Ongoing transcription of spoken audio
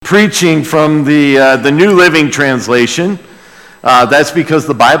preaching from the New Living Translation. That's because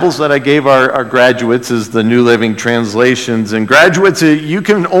the Bibles that I gave our graduates is the New Living Translations. And graduates, you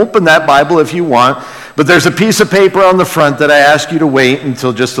can open that Bible if you want, but there's a piece of paper on the front that I ask you to wait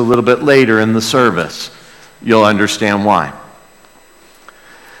until just a little bit later in the service. You'll understand why.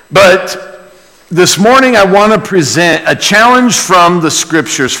 But this morning I want to present a challenge from the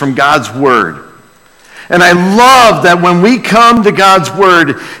Scriptures, from God's Word. And I love that when we come to God's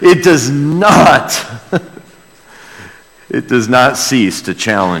Word, it does not cease to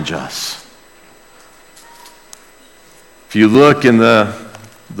challenge us. If you look in the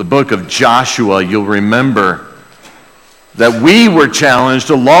book of Joshua, you'll remember that we were challenged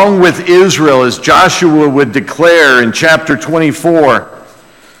along with Israel, as Joshua would declare in chapter 24.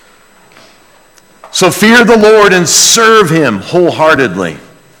 So fear the Lord and serve him wholeheartedly.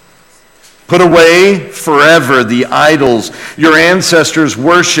 Put away forever the idols your ancestors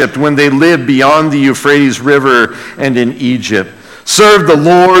worshipped when they lived beyond the Euphrates River and in Egypt. Serve the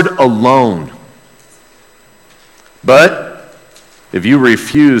Lord alone. But if you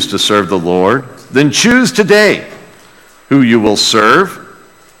refuse to serve the Lord, then choose today who you will serve.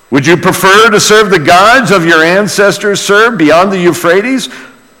 Would you prefer to serve the gods of your ancestors served beyond the Euphrates?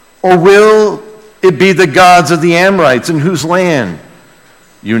 Or will it be the gods of the Amorites in whose land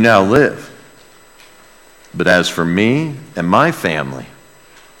you now live? But as for me and my family,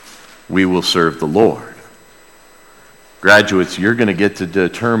 we will serve the Lord. Graduates, you're going to get to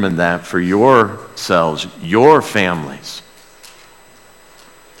determine that for yourselves, your families.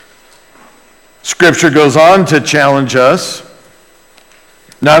 Scripture goes on to challenge us.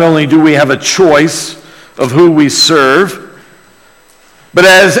 Not only do we have a choice of who we serve, but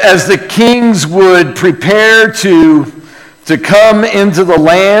as the kings would prepare to come into the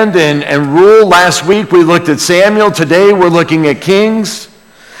land and rule. Last week we looked at Samuel. Today we're looking at kings.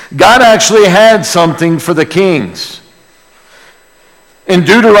 God actually had something for the kings. In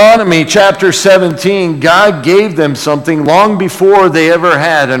Deuteronomy chapter 17, God gave them something long before they ever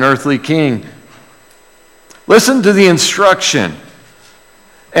had an earthly king. Listen to the instruction.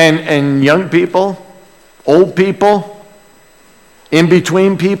 And young people, old people,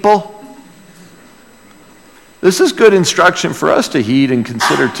 in-between people, this is good instruction for us to heed and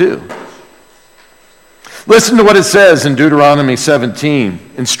consider too. Listen to what it says in Deuteronomy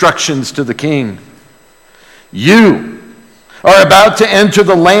 17, instructions to the king. You are about to enter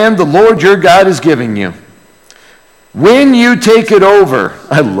the land the Lord your God is giving you. When you take it over,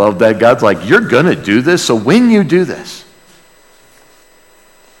 I love that. God's like, you're going to do this, so when you do this,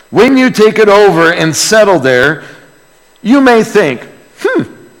 when you take it over and settle there, you may think,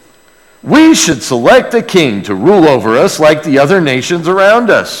 we should select a king to rule over us like the other nations around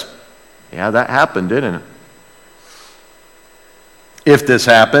us. Yeah, that happened, didn't it? If this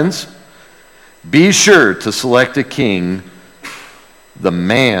happens, be sure to select a king, the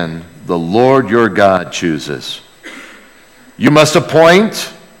man the Lord your God chooses. You must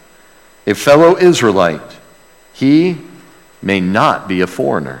appoint a fellow Israelite. He may not be a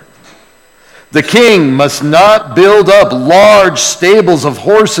foreigner. The king must not build up large stables of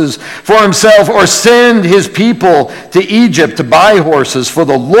horses for himself or send his people to Egypt to buy horses, for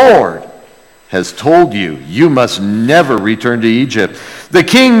the Lord has told you, you must never return to Egypt. The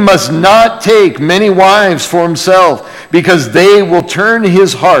king must not take many wives for himself, because they will turn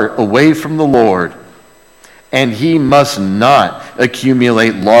his heart away from the Lord. And he must not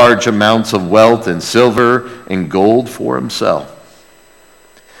accumulate large amounts of wealth and silver and gold for himself.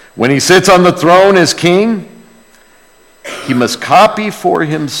 When he sits on the throne as king, he must copy for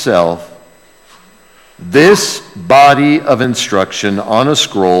himself this body of instruction on a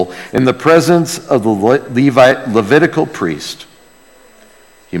scroll in the presence of the Levitical priest.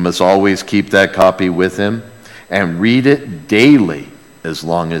 He must always keep that copy with him and read it daily as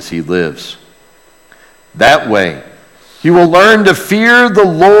long as he lives. That way, he will learn to fear the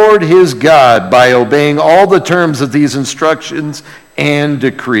Lord his God by obeying all the terms of these instructions and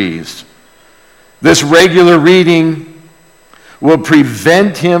decrees. This regular reading will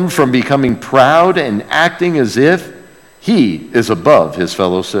prevent him from becoming proud and acting as if he is above his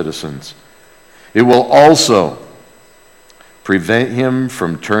fellow citizens. It will also prevent him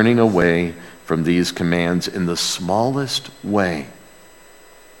from turning away from these commands in the smallest way.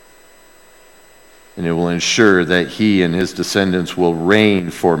 And it will ensure that he and his descendants will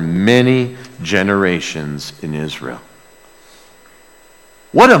reign for many generations in Israel.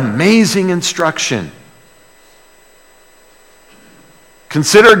 What amazing instruction.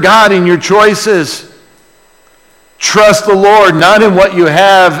 Consider God in your choices. Trust the Lord, not in what you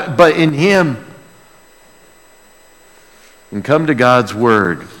have, but in him. And come to God's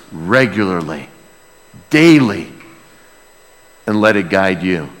word regularly, daily, and let it guide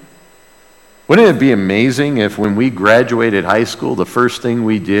you. Wouldn't it be amazing if when we graduated high school, the first thing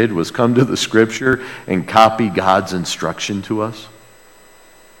we did was come to the Scripture and copy God's instruction to us?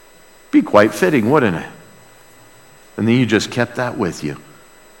 Be quite fitting, wouldn't it? And then you just kept that with you.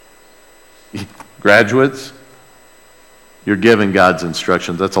 Graduates, you're given God's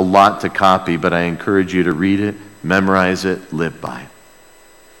instructions. That's a lot to copy, but I encourage you to read it, memorize it, live by it.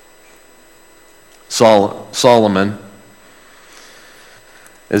 Solomon,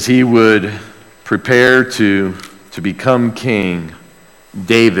 as he would prepare to become king,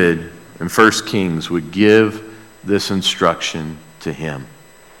 David in 1 Kings would give this instruction to him.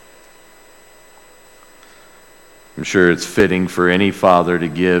 I'm sure it's fitting for any father to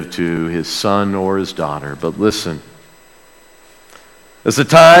give to his son or his daughter, but listen. As the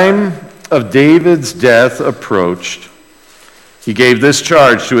time of David's death approached, he gave this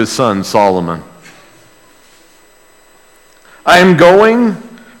charge to his son Solomon. I am going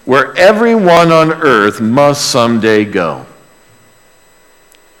where everyone on earth must someday go.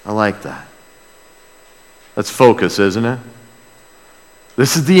 I like that. That's focus, isn't it?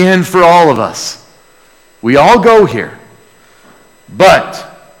 This is the end for all of us. We all go here. But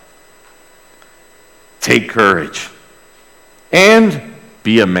take courage and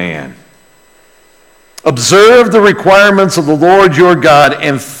be a man. Observe the requirements of the Lord your God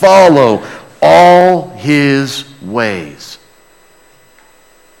and follow all his ways.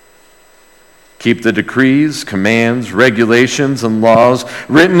 Keep the decrees, commands, regulations, and laws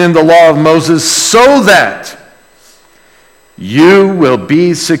written in the law of Moses so that you will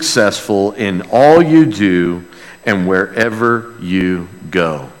be successful in all you do and wherever you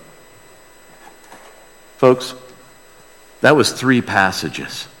go. Folks, that was 3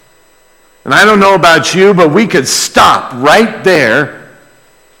 passages. And I don't know about you, but we could stop right there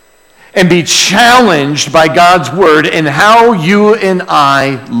and be challenged by God's word in how you and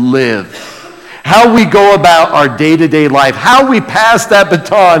I live. How we go about our day-to-day life, how we pass that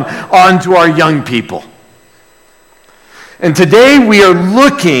baton on to our young people. And today we are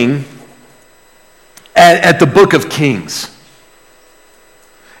looking at the book of Kings.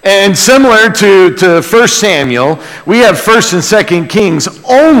 And similar to 1 Samuel, we have 1 and 2 Kings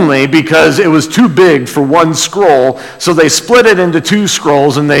only because it was too big for one scroll, so they split it into 2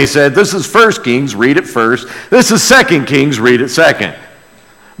 scrolls and they said, this is 1 Kings, read it first. This is 2 Kings, read it second.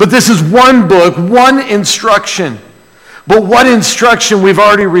 But this is one book, one instruction. But what instruction we've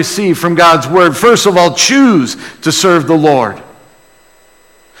already received from God's word? First of all, choose to serve the Lord.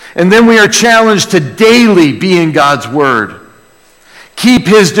 And then we are challenged to daily be in God's word. Keep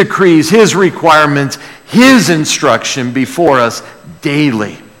his decrees, his requirements, his instruction before us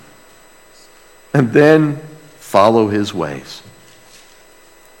daily. And then follow his ways.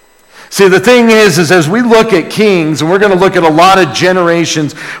 See, the thing is as we look at kings, and we're going to look at a lot of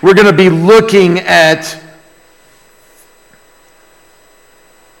generations, we're going to be looking at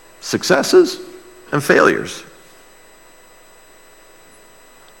successes and failures.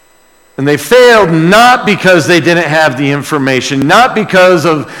 And they failed not because they didn't have the information, not because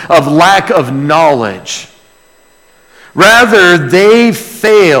of lack of knowledge. Rather, they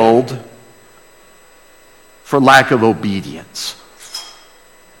failed for lack of obedience.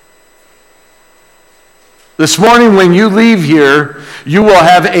 This morning when you leave here, you will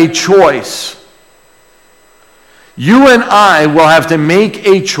have a choice. You and I will have to make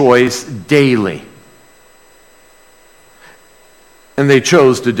a choice daily. And they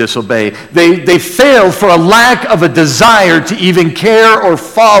chose to disobey. They failed for a lack of a desire to even care or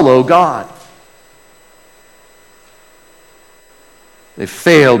follow God. They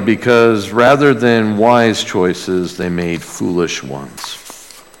failed because rather than wise choices, they made foolish ones.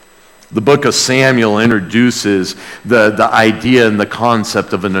 The book of Samuel introduces the idea and the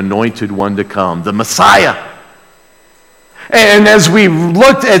concept of an anointed one to come, the Messiah. And as we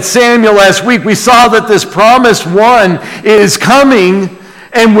looked at Samuel last week, we saw that this promised one is coming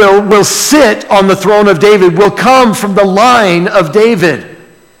and will sit on the throne of David, will come from the line of David.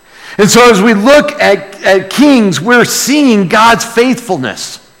 And so as we look at Kings, we're seeing God's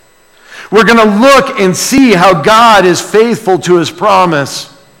faithfulness. We're going to look and see how God is faithful to his promise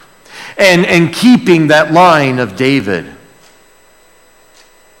and keeping that line of David,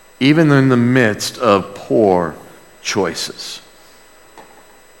 even in the midst of poor choices.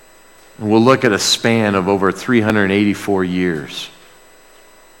 And we'll look at a span of over 384 years.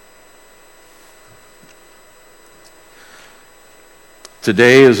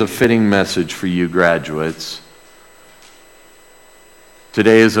 Today is a fitting message for you graduates.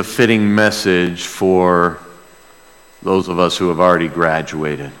 Today is a fitting message for those of us who have already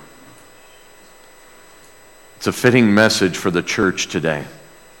graduated. It's a fitting message for the church today.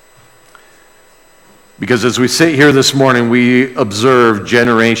 Because as we sit here this morning, we observe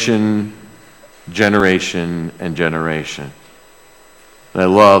generation, and generation. And I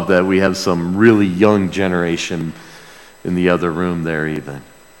love that we have some really young generation in the other room there even.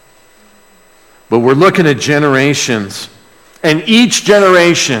 But we're looking at generations, and each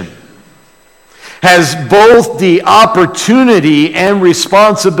generation has both the opportunity and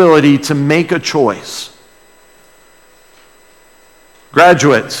responsibility to make a choice.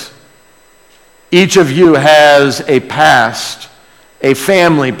 Graduates, each of you has a past, a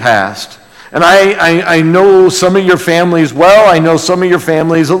family past. And I know some of your families well, I know some of your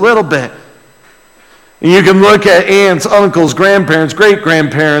families a little bit. And you can look at aunts, uncles, grandparents,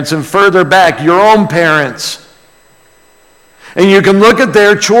 great-grandparents, and further back, your own parents. And you can look at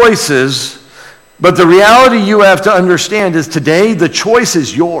their choices, but the reality you have to understand is today the choice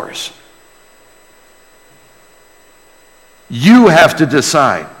is yours. You have to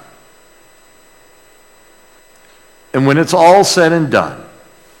decide. And when it's all said and done,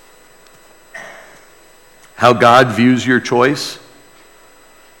 how God views your choice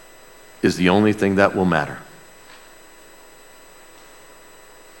is the only thing that will matter.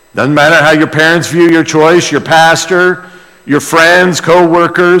 Doesn't matter how your parents view your choice, your pastor, your friends,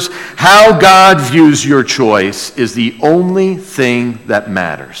 co-workers. How God views your choice is the only thing that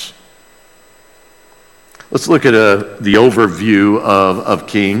matters. Let's look at the overview of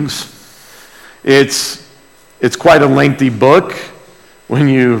Kings. It's quite a lengthy book when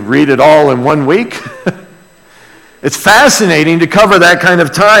you read it all in 1 week. It's fascinating to cover that kind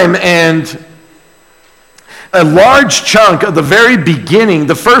of time, and a large chunk of the very beginning,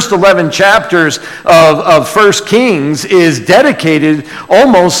 the first 11 chapters of 1 Kings, is dedicated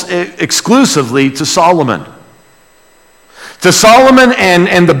almost exclusively to Solomon. To Solomon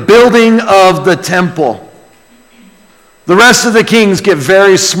and the building of the temple. The rest of the kings get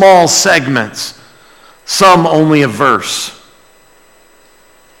very small segments, some only a verse.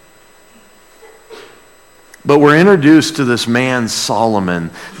 But we're introduced to this man, Solomon,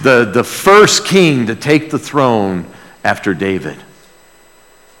 the first king to take the throne after David.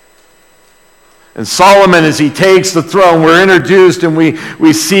 And Solomon, as he takes the throne, we're introduced and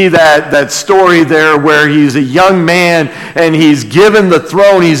we see that story there where he's a young man and he's given the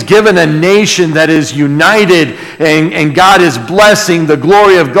throne. He's given a nation that is united and God is blessing. The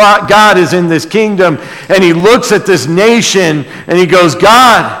glory of God is in this kingdom. And he looks at this nation and he goes,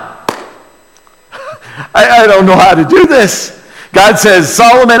 God, I don't know how to do this. God says,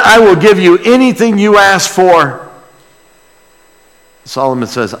 Solomon, I will give you anything you ask for. Solomon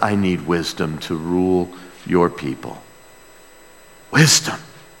says, I need wisdom to rule your people. Wisdom.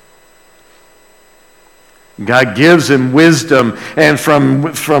 God gives him wisdom, and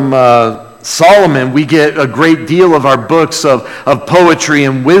from Solomon, we get a great deal of our books of poetry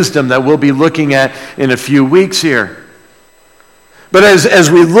and wisdom that we'll be looking at in a few weeks here. But as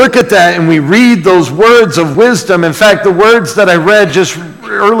we look at that and we read those words of wisdom, in fact, the words that I read just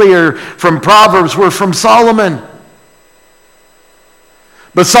earlier from Proverbs were from Solomon.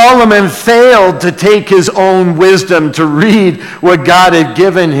 But Solomon failed to take his own wisdom to read what God had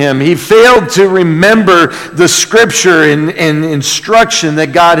given him. He failed to remember the scripture and instruction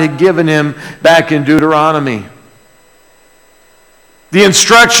that God had given him back in Deuteronomy. The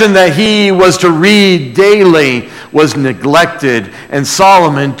instruction that he was to read daily was neglected, and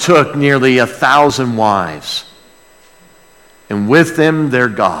Solomon took nearly 1,000 wives, and with them their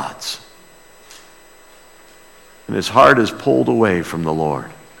gods. And his heart is pulled away from the Lord.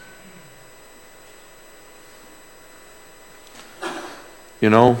 You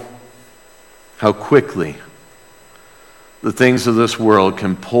know how quickly the things of this world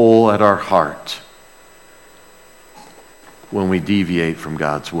can pull at our heart when we deviate from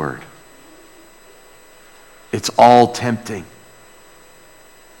God's word. It's all tempting.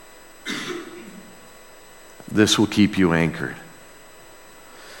 This will keep you anchored.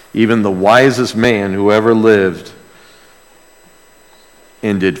 Even the wisest man who ever lived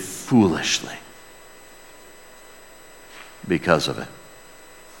ended foolishly because of it.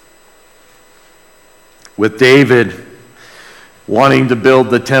 With David wanting to build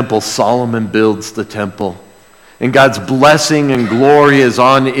the temple, Solomon builds the temple. And God's blessing and glory is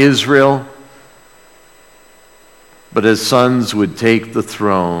on Israel. But as sons would take the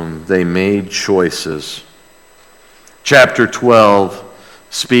throne, they made choices. Chapter 12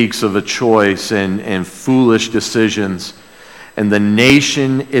 speaks of a choice and foolish decisions. And the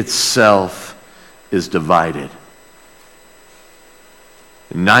nation itself is divided.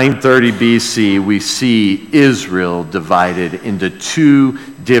 In 930 BC, we see Israel divided into two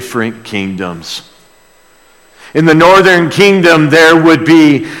different kingdoms. In the northern kingdom, there would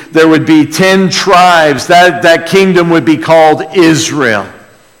be 10 tribes. That kingdom would be called Israel.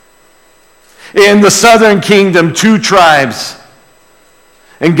 In the southern kingdom, 2 tribes.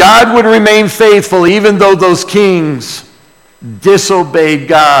 And God would remain faithful even though those kings disobeyed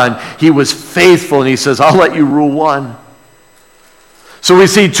God. He was faithful, and he says, I'll let you rule one. So we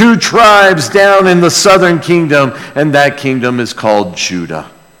see 2 tribes down in the southern kingdom, and that kingdom is called Judah.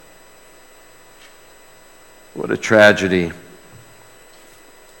 What a tragedy.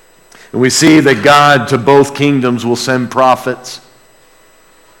 And we see that God to both kingdoms will send prophets.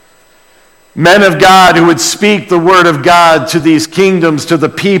 Men of God who would speak the word of God to these kingdoms, to the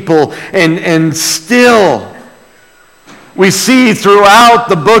people, and still we see throughout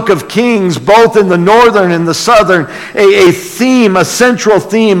the book of Kings, both in the northern and the southern, a theme, a central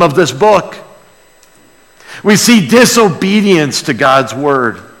theme of this book. We see disobedience to God's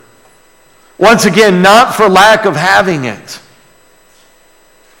word. Once again, not for lack of having it,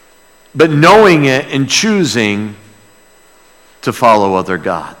 but knowing it and choosing to follow other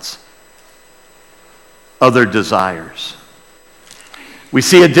gods, other desires. We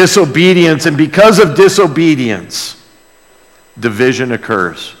see a disobedience, and because of disobedience, division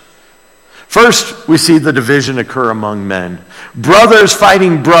occurs. First, we see the division occur among men. Brothers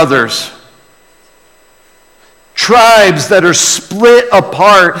fighting brothers. Tribes that are split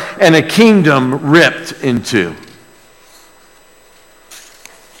apart and a kingdom ripped in two.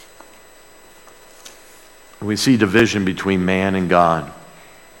 We see division between man and God.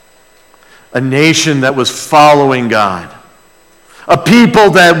 A nation that was following God. A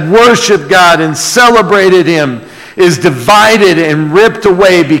people that worshiped God and celebrated Him is divided and ripped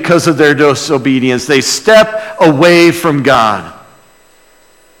away because of their disobedience. They step away from God.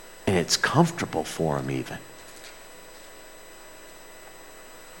 And it's comfortable for them even.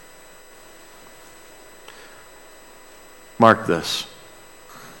 Mark this.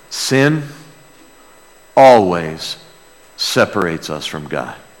 Sin always separates us from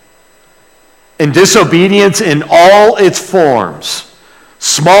God. And disobedience in all its forms,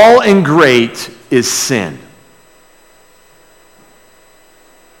 small and great, is sin.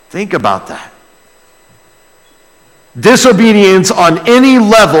 Think about that. Disobedience on any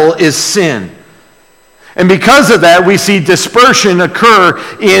level is sin. And because of that, we see dispersion occur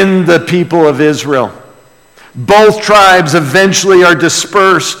in the people of Israel. Both tribes eventually are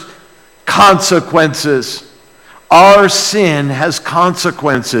dispersed. Consequences. Our sin has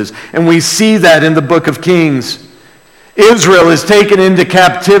consequences. And we see that in the book of Kings. Israel is taken into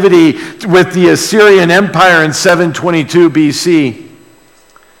captivity with the Assyrian Empire in 722 BC.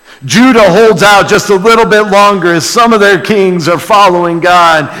 Judah holds out just a little bit longer as some of their kings are following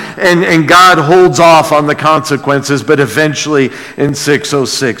God, and God holds off on the consequences. But eventually in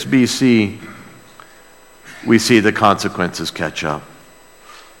 606 BC, we see the consequences catch up.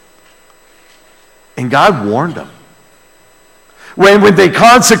 And God warned them. When they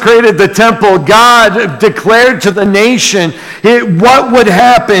consecrated the temple, God declared to the nation what would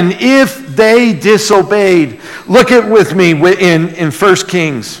happen if they disobeyed. Look at with me in 1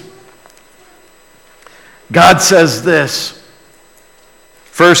 Kings. God says this,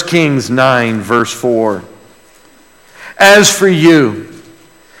 1 Kings 9, verse 4. As for you,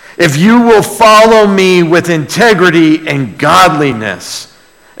 if you will follow me with integrity and godliness,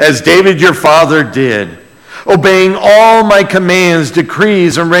 as David your father did, obeying all my commands,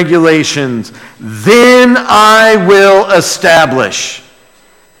 decrees, and regulations, then I will establish.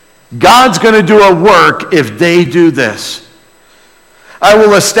 God's going to do a work if they do this. I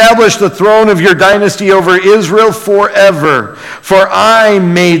will establish the throne of your dynasty over Israel forever, for I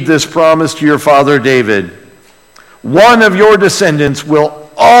made this promise to your father David. One of your descendants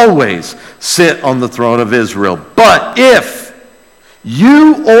will always sit on the throne of Israel. But if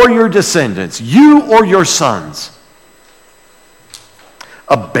you or your descendants, you or your sons,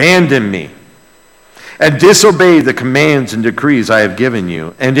 abandon me and disobey the commands and decrees I have given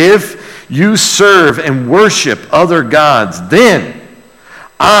you, and if you serve and worship other gods, then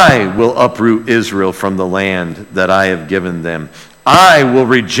I will uproot Israel from the land that I have given them. I will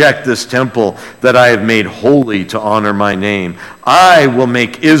reject this temple that I have made holy to honor my name. I will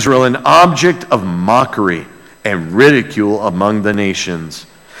make Israel an object of mockery and ridicule among the nations.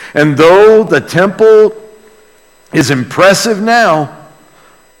 And though the temple is impressive now,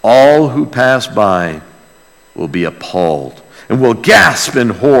 all who pass by will be appalled and will gasp in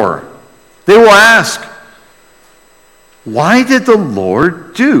horror. They will ask, why did the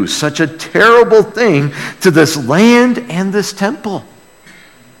Lord do such a terrible thing to this land and this temple?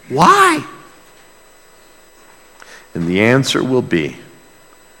 Why? And the answer will be,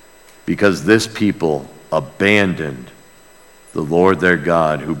 because this people abandoned the Lord their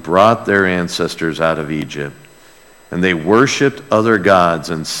God, who brought their ancestors out of Egypt, and they worshipped other gods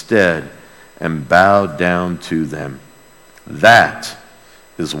instead and bowed down to them. That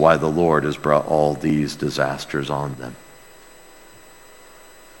is why the Lord has brought all these disasters on them.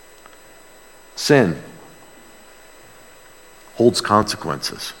 Sin holds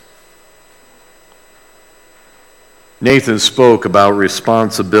consequences. Nathan spoke about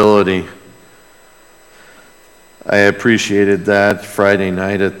responsibility. I appreciated that Friday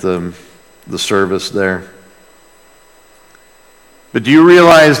night at the service there. But do you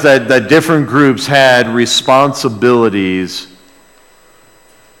realize that different groups had responsibilities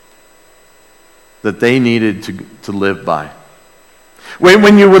that they needed to live by?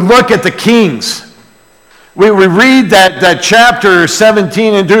 When you would look at the kings, we read that chapter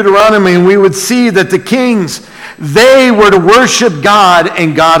 17 in Deuteronomy, and we would see that the kings, they were to worship God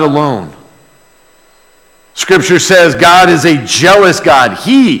and God alone. Scripture says God is a jealous God.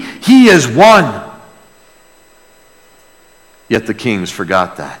 He is one. Yet the kings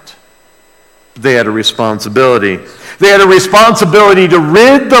forgot that. They had a responsibility. They had a responsibility to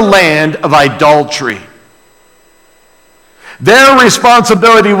rid the land of idolatry. Their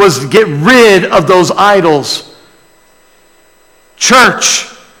responsibility was to get rid of those idols. Church,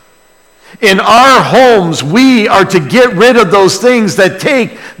 in our homes, we are to get rid of those things that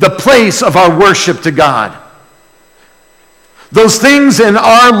take the place of our worship to God. Those things in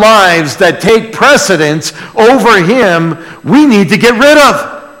our lives that take precedence over Him, we need to get rid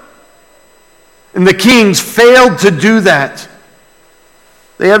of. And the kings failed to do that.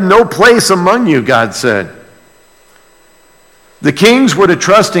 They have no place among you, God said. The kings were to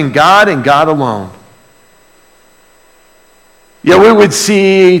trust in God and God alone. Yet we would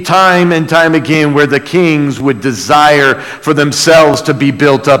see time and time again where the kings would desire for themselves to be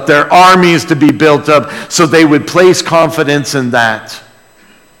built up, their armies to be built up, so they would place confidence in that.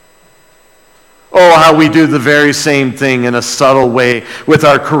 Oh, how we do the very same thing in a subtle way with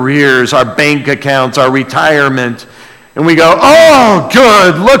our careers, our bank accounts, our retirement. And we go, oh,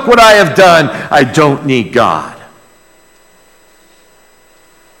 good, look what I have done. I don't need God.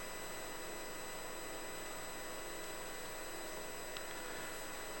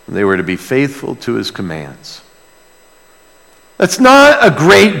 They were to be faithful to His commands. That's not a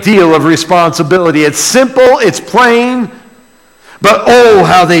great deal of responsibility. It's simple, it's plain, but oh,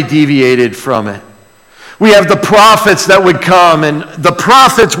 how they deviated from it. We have the prophets that would come, and the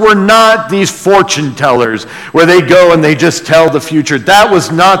prophets were not these fortune tellers where they go and they just tell the future. That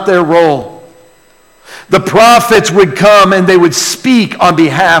was not their role. The prophets would come and they would speak on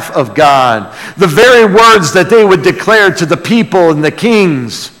behalf of God. The very words that they would declare to the people and the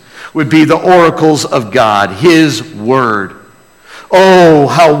kings would be the oracles of God, His word. Oh,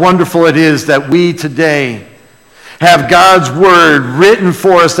 how wonderful it is that we today have God's word written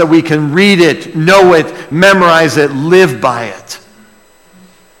for us, that we can read it, know it, memorize it, live by it.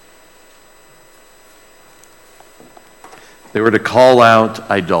 They were to call out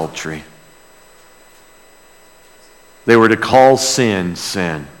idolatry. They were to call sin,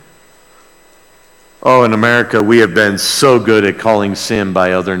 sin. Oh, in America, we have been so good at calling sin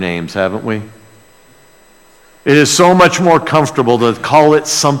by other names, haven't we? It is so much more comfortable to call it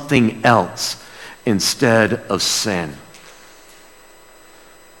something else instead of sin.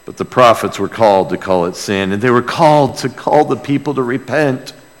 But the prophets were called to call it sin, and they were called to call the people to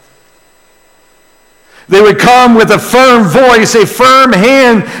repent. They would come with a firm voice, a firm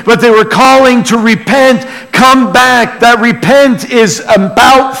hand, but they were calling to repent. Come back. That repent is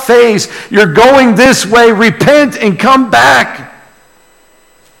about face. You're going this way. Repent and come back.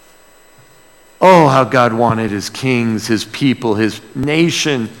 Oh, how God wanted His kings, His people, His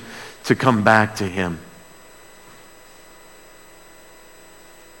nation to come back to Him.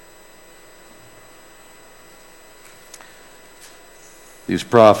 These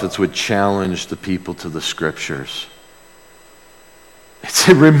prophets would challenge the people to the Scriptures. They'd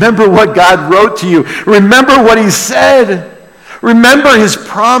say, remember what God wrote to you. Remember what He said. Remember His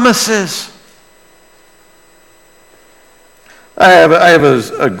promises. I have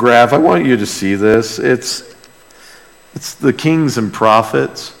a graph. I want you to see this. It's the kings and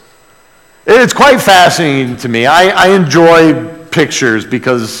prophets. It's quite fascinating to me. I enjoy pictures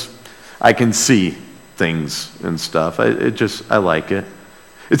because I can see things and stuff. I like it.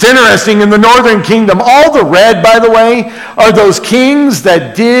 It's interesting, in the northern kingdom, all the red, by the way, are those kings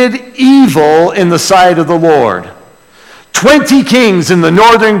that did evil in the sight of the Lord. 20 kings in the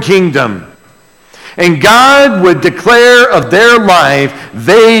northern kingdom. And God would declare of their life,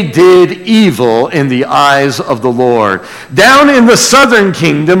 they did evil in the eyes of the Lord. Down in the southern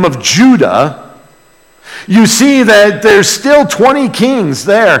kingdom of Judah, you see that there's still 20 kings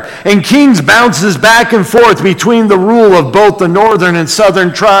there. And kings bounces back and forth between the rule of both the northern and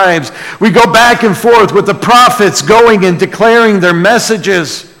southern tribes. We go back and forth with the prophets going and declaring their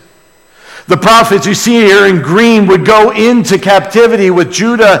messages. The prophets you see here in green would go into captivity with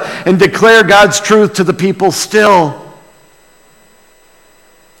Judah and declare God's truth to the people still.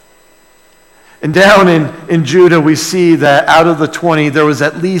 And down in Judah we see that out of the 20 there was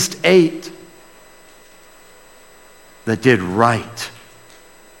at least 8 that did right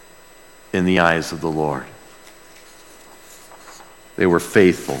in the eyes of the Lord. They were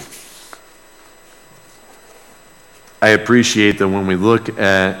faithful. I appreciate that when we look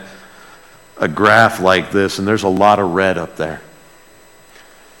at a graph like this, and there's a lot of red up there.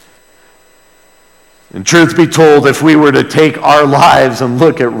 And truth be told, if we were to take our lives and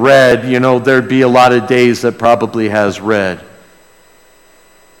look at red, there'd be a lot of days that probably has red.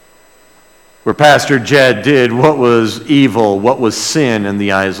 Where Pastor Jed did what was evil, what was sin in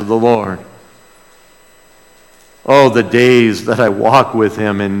the eyes of the Lord. Oh, the days that I walk with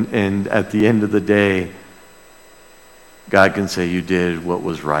him, and at the end of the day, God can say, you did what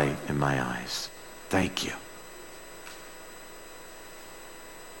was right in my eyes. Thank you.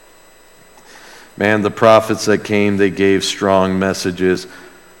 Man, the prophets that came, they gave strong messages.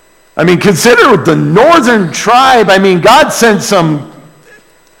 Consider the northern tribe. God sent some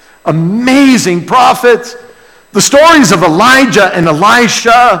amazing prophets. The stories of Elijah and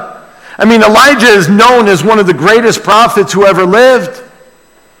Elisha. Elijah is known as one of the greatest prophets who ever lived.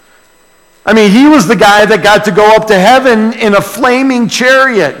 He was the guy that got to go up to heaven in a flaming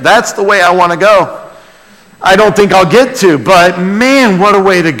chariot. That's the way I want to go. I don't think I'll get to, but man, what a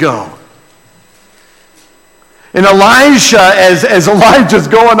way to go. And Elisha, as Elijah's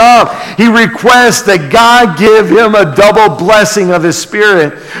going up, he requests that God give him a double blessing of his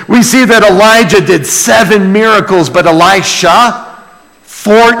spirit. We see that Elijah did 7 miracles, but Elisha,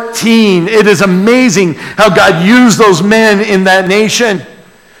 14. It is amazing how God used those men in that nation.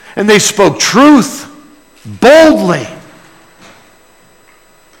 And they spoke truth boldly.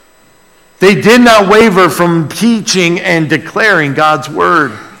 They did not waver from teaching and declaring God's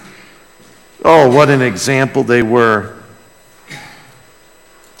word. Oh, what an example they were.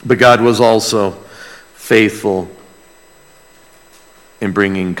 But God was also faithful in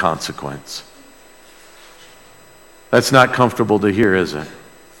bringing consequence. That's not comfortable to hear, is it?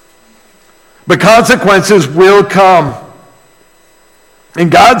 But consequences will come. And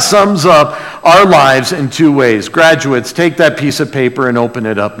God sums up our lives in 2 ways. Graduates, take that piece of paper and open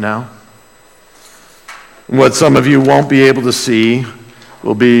it up now. What some of you won't be able to see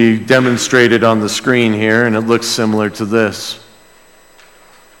will be demonstrated on the screen here, and it looks similar to this.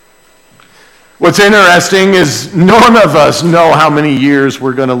 What's interesting is none of us know how many years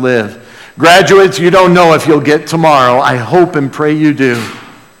we're going to live. Graduates, you don't know if you'll get tomorrow. I hope and pray you do.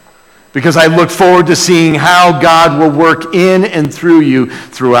 Because I look forward to seeing how God will work in and through you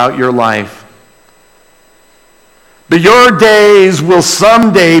throughout your life. But your days will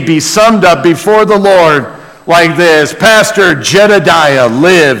someday be summed up before the Lord like this. Pastor Jedediah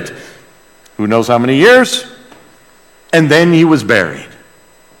lived, who knows how many years? And then he was buried.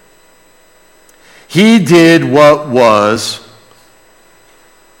 He did what was,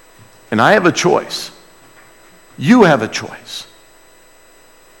 and I have a choice. You have a choice.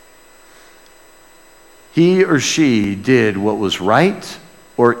 He or she did what was right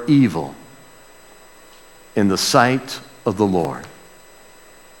or evil in the sight of the Lord.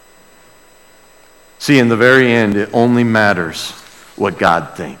 See, in the very end, it only matters what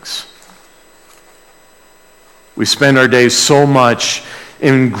God thinks. We spend our days so much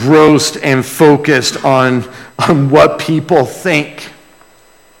engrossed and focused on what people think.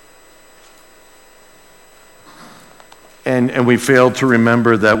 And we fail to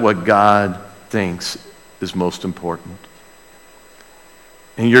remember that what God thinks is most important.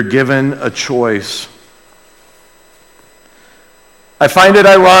 And you're given a choice. I find it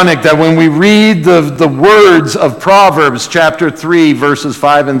ironic that when we read the words of Proverbs chapter 3, verses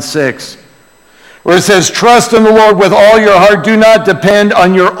 5 and 6, where it says, trust in the Lord with all your heart, do not depend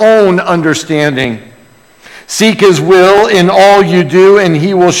on your own understanding. Seek his will in all you do, and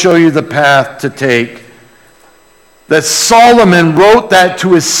he will show you the path to take. That Solomon wrote that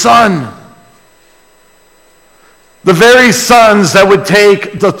to his son. The very sons that would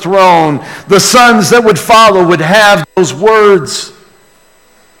take the throne, the sons that would follow would have those words.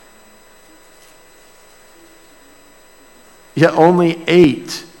 Yet only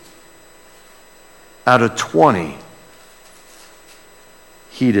 8 out of 20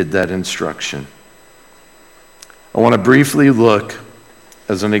 heeded that instruction. I want to briefly look,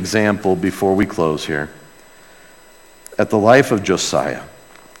 as an example before we close here, at the life of Josiah.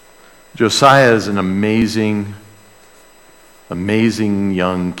 Josiah is an amazing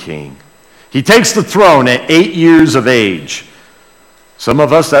young king. He takes the throne at 8 years of age. Some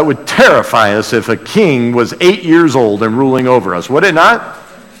of us, that would terrify us if a king was 8 years old and ruling over us, would it not?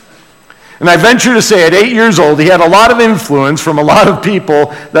 And I venture to say at 8 years old, he had a lot of influence from a lot of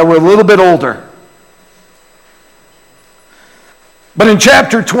people that were a little bit older. But in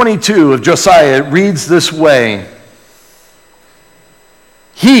chapter 22 of Josiah, it reads this way: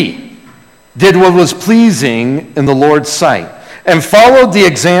 he did what was pleasing in the Lord's sight and followed the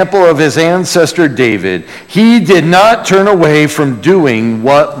example of his ancestor David. He did not turn away from doing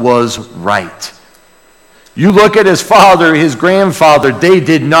what was right. You look at his father, his grandfather, they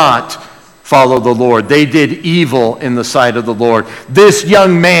did not follow the Lord. They did evil in the sight of the Lord. This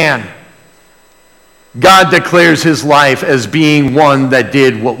young man, God declares his life as being one that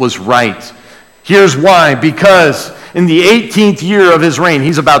did what was right. Here's why: because in the 18th year of his reign,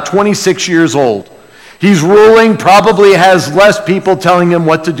 he's about 26 years old. He's ruling, probably has less people telling him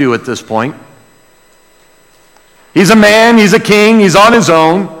what to do at this point. He's a man, he's a king, he's on his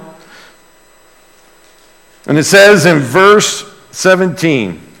own. And it says in verse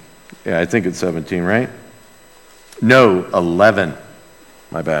 17, yeah, I think it's 17, right? No, 11.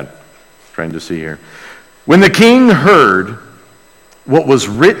 My bad. Trying to see here. When the king heard what was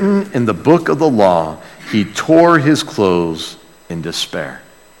written in the book of the law, he tore his clothes in despair.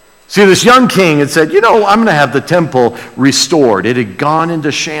 See, this young king had said, I'm going to have the temple restored. It had gone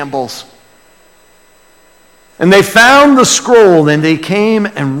into shambles. And they found the scroll, and they came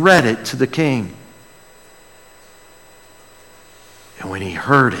and read it to the king. And when he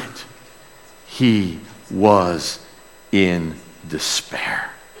heard it, he was in despair.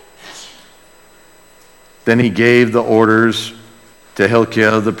 Then he gave the orders to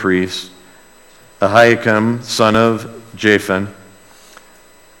Hilkiah the priest, Ahikam, son of Japhan,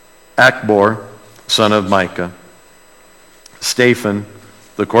 Akbor, son of Micah, Staphan,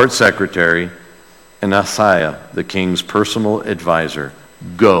 the court secretary, and Asaiah, the king's personal advisor.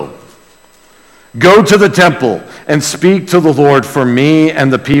 Go to the temple and speak to the Lord for me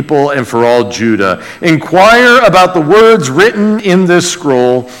and the people and for all Judah. Inquire about the words written in this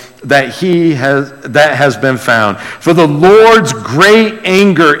scroll that has been found. For the Lord's great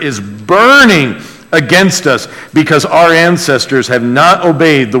anger is burning against us because our ancestors have not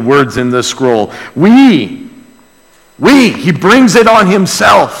obeyed the words in this scroll. He brings it on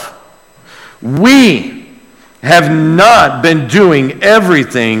himself. We have not been doing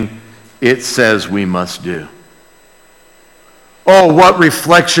everything it says we must do. Oh, what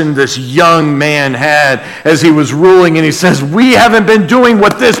reflection this young man had as he was ruling, and he says, we haven't been doing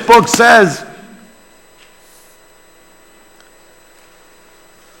what this book says.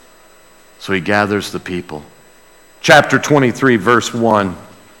 So he gathers the people. Chapter 23, verse 1.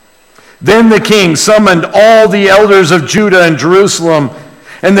 Then the king summoned all the elders of Judah and Jerusalem,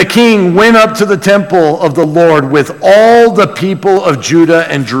 and the king went up to the temple of the Lord with all the people of Judah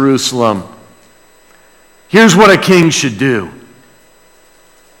and Jerusalem. Here's what a king should do.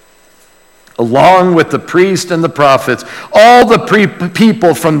 Along with the priest and the prophets, all the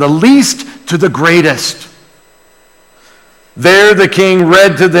people from the least to the greatest. There the king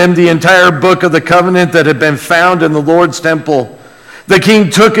read to them the entire book of the covenant that had been found in the Lord's temple. The king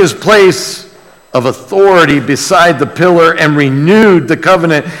took his place of authority beside the pillar and renewed the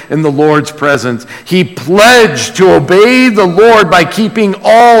covenant in the Lord's presence. He pledged to obey the Lord by keeping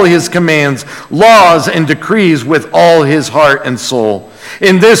all his commands, laws, and decrees with all his heart and soul.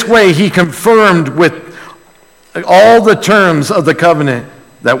 In this way, he confirmed with all the terms of the covenant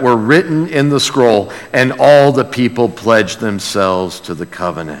that were written in the scroll, and all the people pledged themselves to the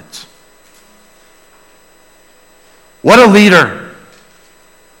covenant. What a leader!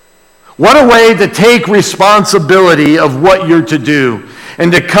 What a way to take responsibility of what you're to do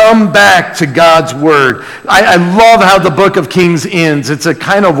and to come back to God's word. I love how the book of Kings ends. It's a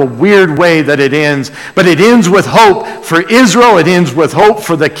kind of a weird way that it ends, but it ends with hope for Israel. It ends with hope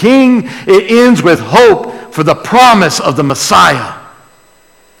for the king. It ends with hope for the promise of the Messiah.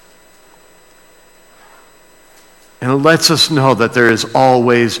 And it lets us know that there is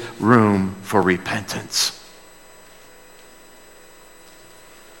always room for repentance.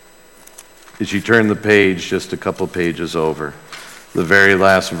 As you turn the page, just a couple pages over, the very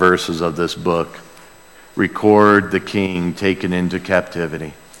last verses of this book record the king taken into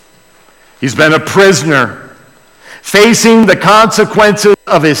captivity. He's been a prisoner, facing the consequences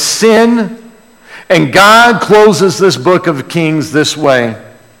of his sin And God closes this book of Kings this way.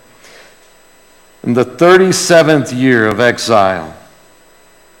 In the 37th year of exile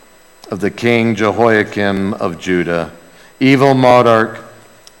of the king Jehoiakim of Judah, evil monarch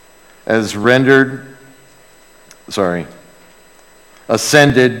ascended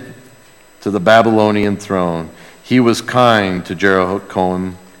to the Babylonian throne. He was kind to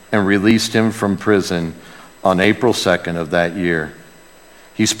Jehoiakim and released him from prison on April 2nd of that year.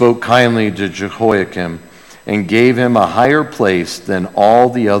 He spoke kindly to Jehoiakim and gave him a higher place than all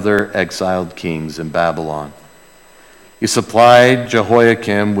the other exiled kings in Babylon. He supplied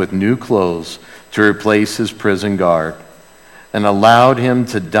Jehoiakim with new clothes to replace his prison guard and allowed him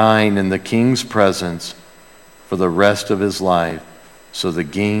to dine in the king's presence for the rest of his life. So the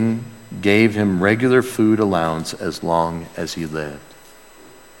king gave him regular food allowance as long as he lived.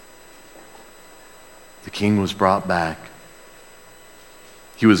 The king was brought back.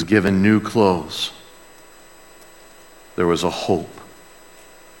 He was given new clothes. There was a hope.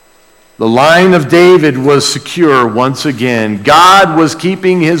 The line of David was secure once again. God was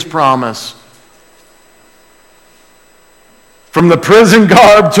keeping his promise. From the prison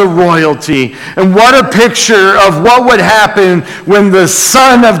garb to royalty. And what a picture of what would happen when the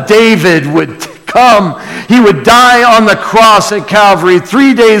Son of David would come. He would die on the cross at Calvary.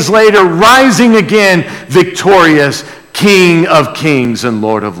 3 days later, rising again, victorious, King of kings and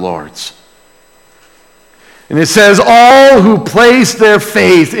Lord of lords. And it says, all who place their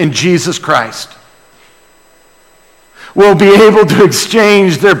faith in Jesus Christ will be able to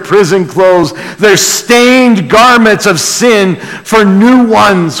exchange their prison clothes, their stained garments of sin, for new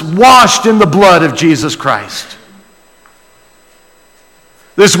ones washed in the blood of Jesus Christ.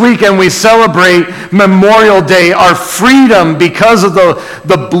 This weekend we celebrate Memorial Day, our freedom because of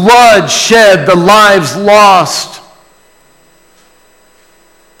the blood shed, the lives lost.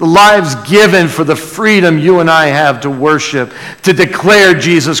 The lives given for the freedom you and I have to worship, to declare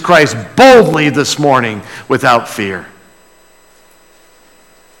Jesus Christ boldly this morning without fear.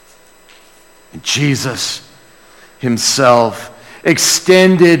 And Jesus himself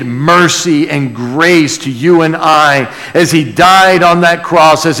extended mercy and grace to you and I as he died on that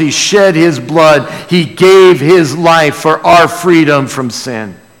cross, as he shed his blood. He gave his life for our freedom from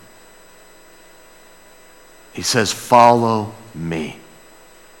sin. He says, follow me.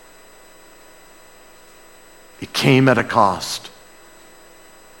 It came at a cost.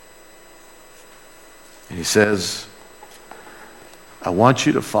 And he says, I want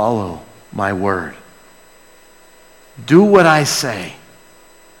you to follow my word. Do what I say.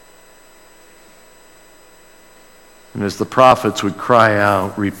 And as the prophets would cry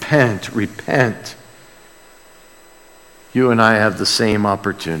out, repent, repent, you and I have the same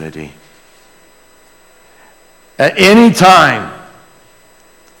opportunity. At any time,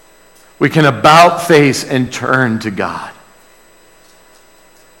 we can about face and turn to God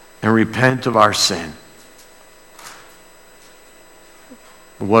and repent of our sin.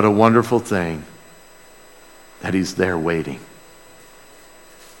 What a wonderful thing that he's there waiting.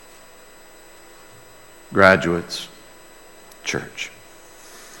 Graduates, church.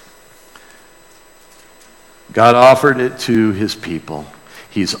 God offered it to his people.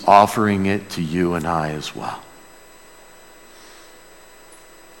 He's offering it to you and I as well.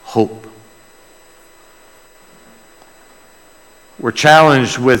 Hope. We're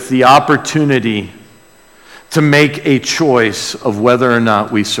challenged with the opportunity to make a choice of whether or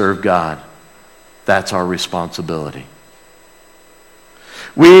not we serve God. That's our responsibility.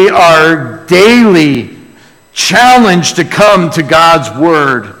 We are daily challenged to come to God's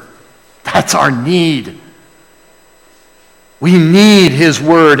word. That's our need. We need his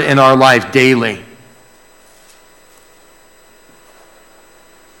word in our life daily.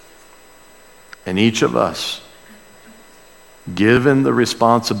 And each of us, given the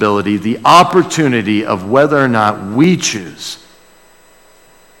responsibility, the opportunity of whether or not we choose.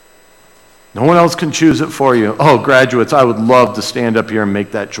 No one else can choose it for you. Oh, graduates, I would love to stand up here and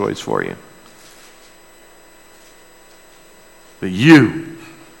make that choice for you. But you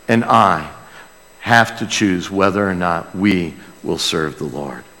and I have to choose whether or not we will serve the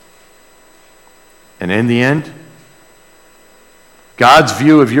Lord. And in the end, God's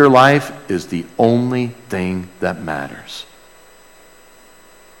view of your life is the only thing that matters.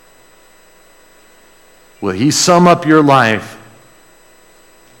 Will he sum up your life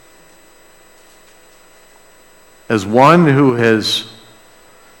as one who has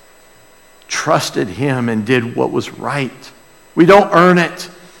trusted him and did what was right? We don't earn it.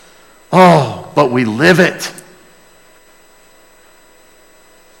 Oh, but we live it.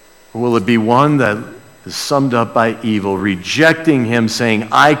 Or will it be one that is summed up by evil, rejecting him, saying,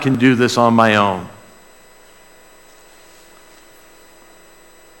 I can do this on my own?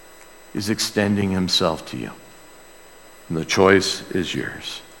 is extending himself to you. And the choice is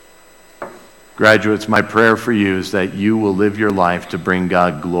yours. Graduates, my prayer for you is that you will live your life to bring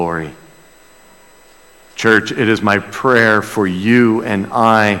God glory. Church, it is my prayer for you and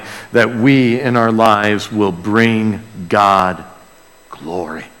I that we in our lives will bring God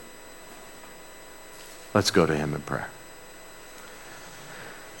glory. Let's go to him in prayer.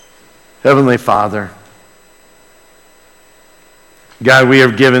 Heavenly Father, God, we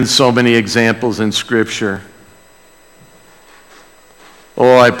have given so many examples in Scripture.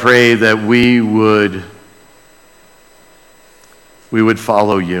 Oh, I pray that we would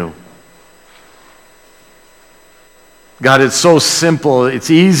follow you. God, it's so simple.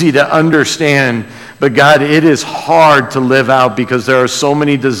 It's easy to understand. But God, it is hard to live out because there are so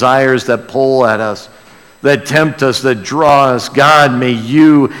many desires that pull at us, that tempt us, that draw us. God, may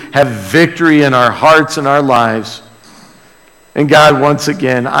you have victory in our hearts and our lives. And God, once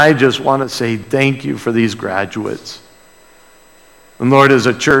again, I just want to say thank you for these graduates. And Lord, as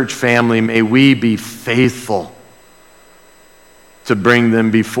a church family, may we be faithful to bring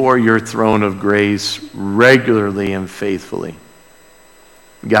them before your throne of grace regularly and faithfully.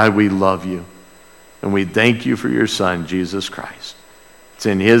 God, we love you, and we thank you for your Son, Jesus Christ. It's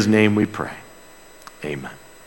in his name we pray. Amen.